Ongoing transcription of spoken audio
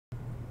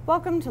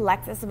Welcome to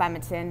Lexus of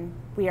Edmonton.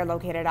 We are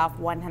located off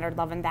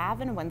 111th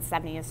Ave and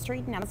 170th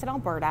Street in Edmonton,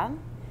 Alberta.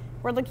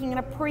 We're looking at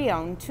a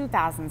pre-owned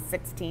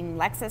 2016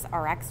 Lexus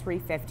RX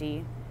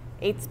 350,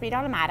 8-speed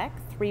automatic,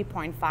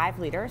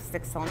 3.5-liter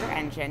 6-cylinder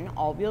engine,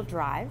 all-wheel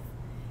drive,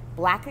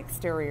 black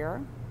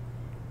exterior,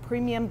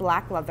 premium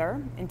black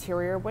leather,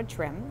 interior wood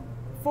trim,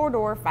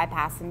 4-door,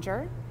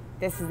 5-passenger.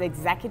 This is the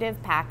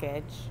executive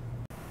package.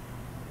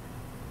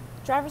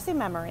 Driver seat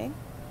memory,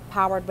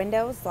 powered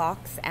windows,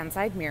 locks, and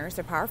side mirrors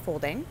are power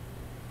folding.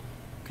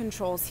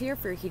 Controls here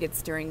for your heated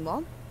steering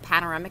wheel,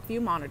 panoramic view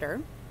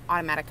monitor,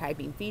 automatic high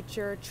beam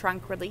feature,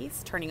 trunk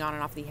release, turning on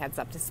and off the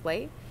heads-up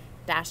display,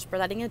 dashboard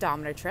lighting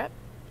odometer trip,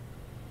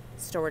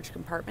 storage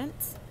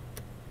compartments,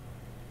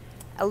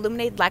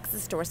 illuminated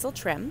Lexus door sill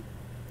trim,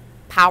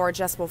 power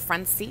adjustable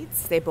front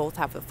seats. They both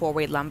have the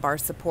 4-way lumbar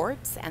support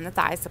and the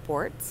thigh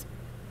support,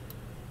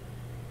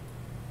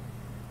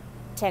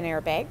 10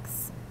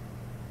 airbags,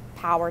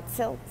 power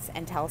tilts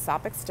and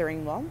telescopic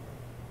steering wheel,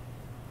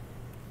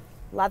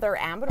 leather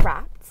and wood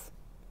wrapped.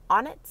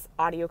 On it,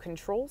 audio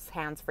controls,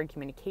 hands-free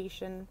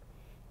communication,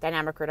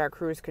 dynamic radar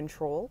cruise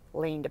control,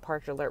 lane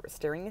departure alert with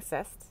steering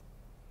assist.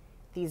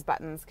 These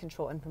buttons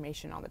control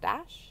information on the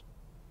dash.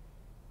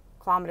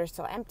 Kilometer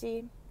still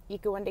empty,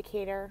 eco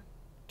indicator,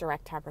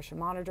 direct tire pressure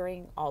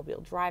monitoring,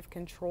 all-wheel drive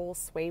control,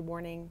 sway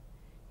warning.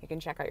 You can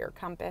check out your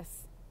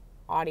compass,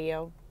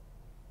 audio,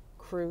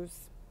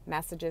 cruise,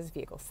 messages,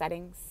 vehicle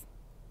settings.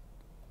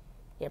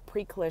 You have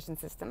pre-collision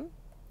system,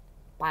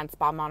 blind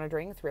spot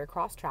monitoring, 3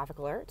 across traffic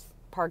alerts,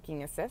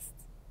 parking assist.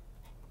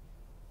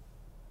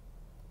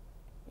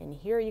 In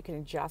here you can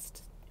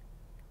adjust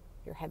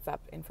your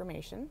heads-up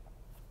information.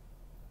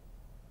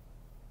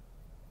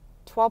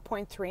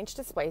 12.3-inch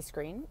display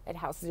screen. It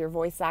houses your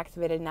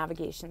voice-activated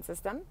navigation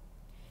system,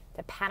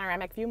 the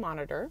panoramic view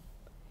monitor.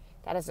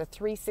 That is a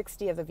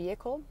 360 of the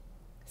vehicle,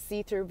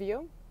 see-through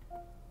view,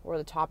 or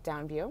the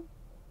top-down view.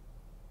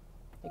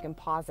 You can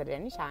pause it at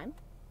any time.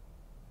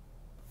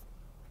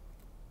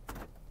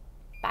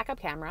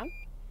 Backup camera,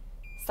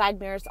 side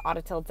mirrors,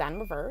 auto tilts and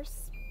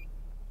reverse.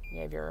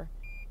 You have your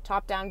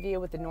top-down view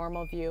with the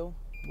normal view,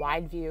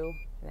 wide view,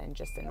 and then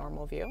just the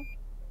normal view.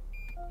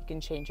 You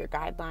can change your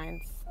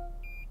guidelines.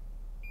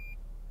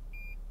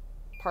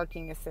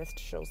 Parking assist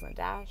shows on the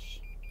dash,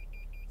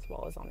 as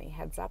well as on the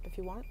heads-up if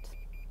you want.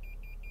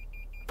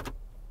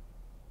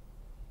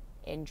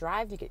 In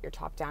drive, you get your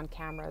top-down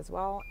camera as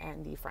well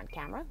and the front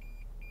camera.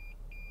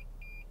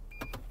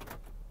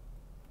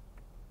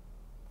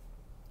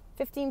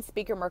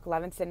 15-speaker Merck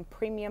Levinson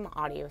premium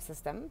audio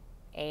system,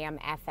 AM,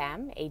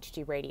 FM,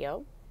 HD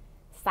radio,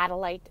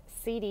 satellite,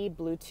 CD,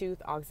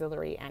 Bluetooth,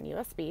 auxiliary, and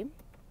USB.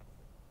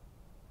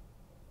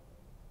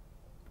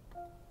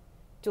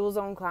 Dual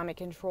zone climate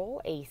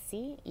control,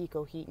 AC,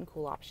 eco heat and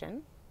cool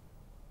option.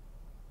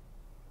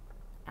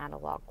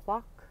 Analog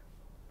clock.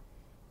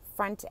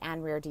 Front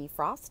and rear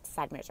defrost,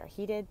 side mirrors are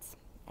heated,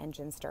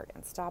 engine start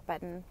and stop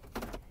button.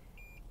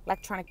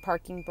 Electronic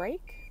parking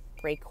brake,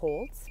 brake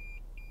holds.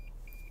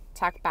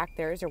 Tucked back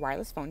there is your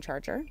wireless phone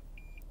charger.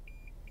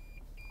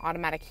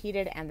 Automatic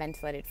heated and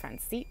ventilated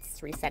front seats,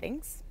 3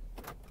 settings.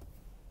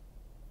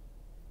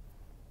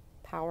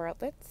 Power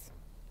outlets.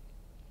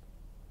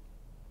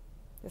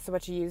 This is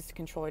what you use to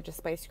control your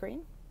display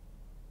screen.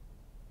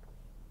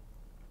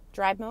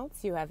 Drive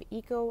modes, you have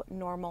Eco,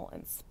 Normal,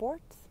 and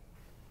Sport.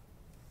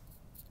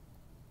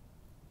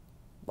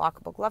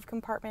 Lockable glove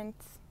compartment.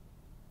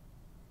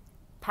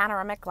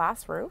 Panoramic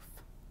glass roof.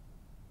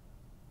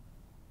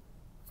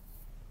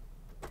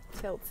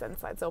 Tilts and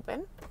slides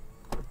open.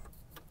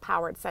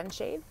 Powered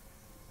sunshade.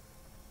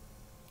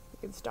 You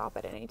can stop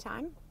at any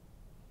time.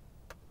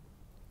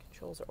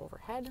 Controls are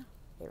overhead.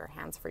 We have our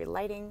hands-free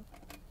lighting.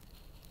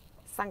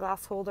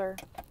 Sunglass holder.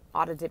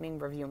 Auto-dimming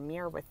review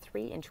mirror with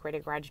 3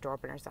 integrated garage door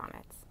openers on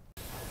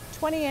it.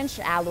 20-inch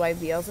alloy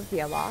wheels with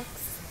wheel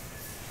locks.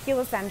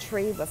 Keyless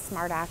entry with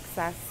smart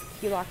access,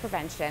 key lock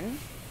prevention.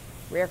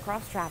 Rear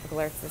cross traffic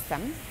alert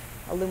system.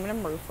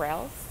 Aluminum roof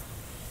rails.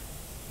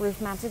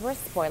 Roof-mounted rear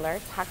spoiler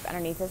tucked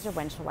underneath is your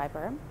windshield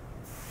wiper.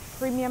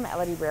 Premium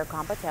LED rear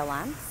combo tail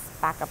lamps.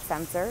 Backup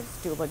sensors,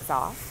 dual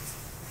exhaust.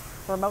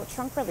 Remote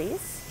trunk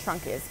release.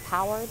 Trunk is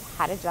powered,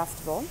 height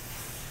adjustable.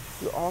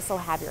 You also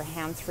have your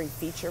hands-free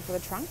feature for the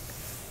trunk.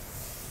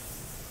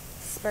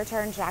 Spare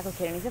tire and jack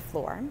located underneath the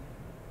floor.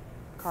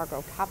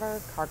 Cargo cover,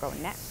 cargo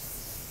net.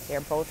 They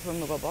are both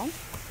removable.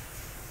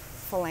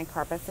 Full-length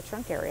carpets the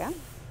trunk area.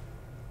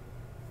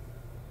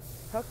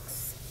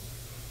 Hooks.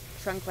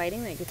 Trunk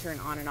lighting that you can turn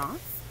on and off.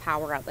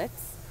 Power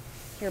outlets.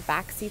 Your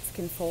back seats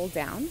can fold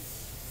down.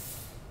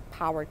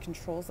 Powered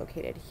controls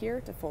located here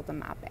to fold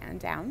them up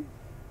and down.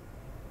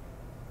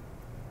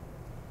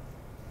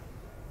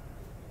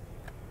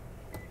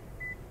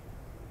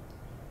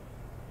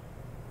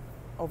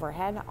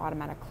 Overhead,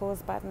 automatic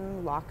close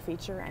button, lock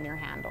feature, and your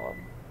handle.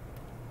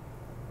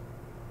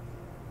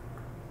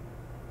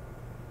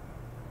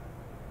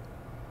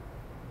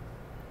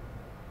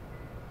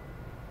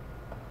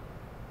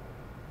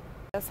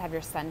 Just have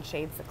your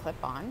sunshades that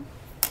clip on.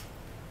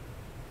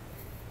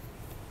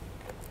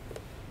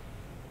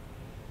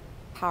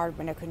 powered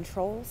window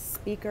controls,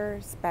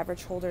 speakers,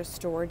 beverage holders,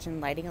 storage, and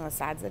lighting on the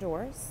sides of the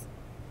doors.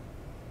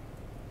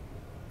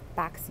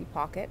 Back seat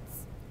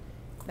pockets,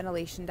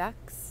 ventilation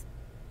ducts.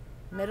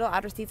 Middle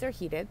outer seats are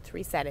heated,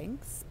 3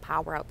 settings,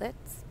 power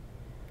outlets,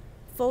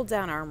 fold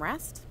down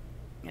armrest.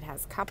 It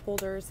has cup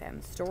holders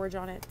and storage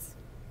on it.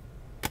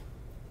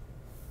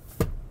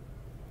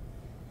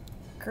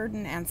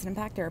 Curtain and sun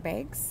impact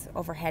airbags,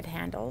 overhead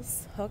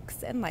handles,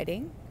 hooks, and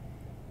lighting.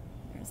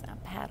 There's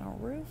that panel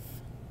roof.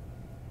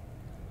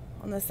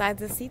 On the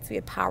sides of the seats, we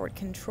have powered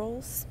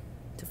controls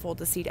to fold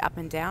the seat up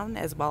and down,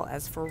 as well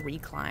as for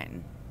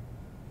recline.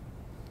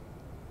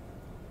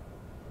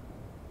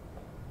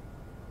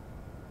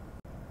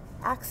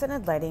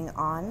 Accented lighting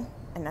on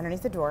and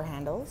underneath the door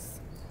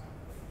handles.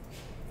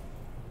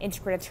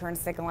 Integrated turn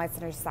signal lights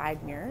under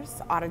side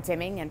mirrors, auto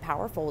dimming and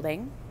power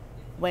folding.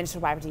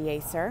 Windshield wiper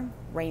deicer,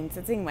 rain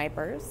sensing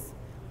wipers,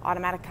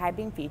 automatic high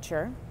beam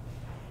feature,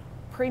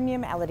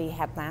 premium LED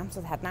headlamps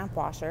with headlamp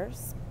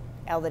washers,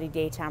 LED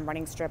daytime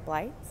running strip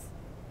lights,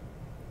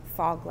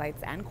 fog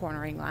lights and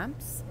cornering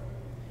lamps,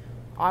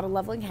 auto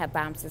leveling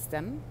headlamp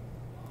system,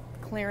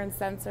 clearance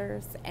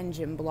sensors,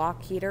 engine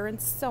block heater,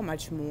 and so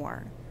much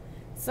more.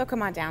 So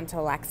come on down to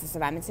Lexus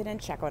of Edmonton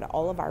and check out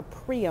all of our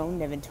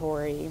pre-owned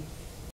inventory.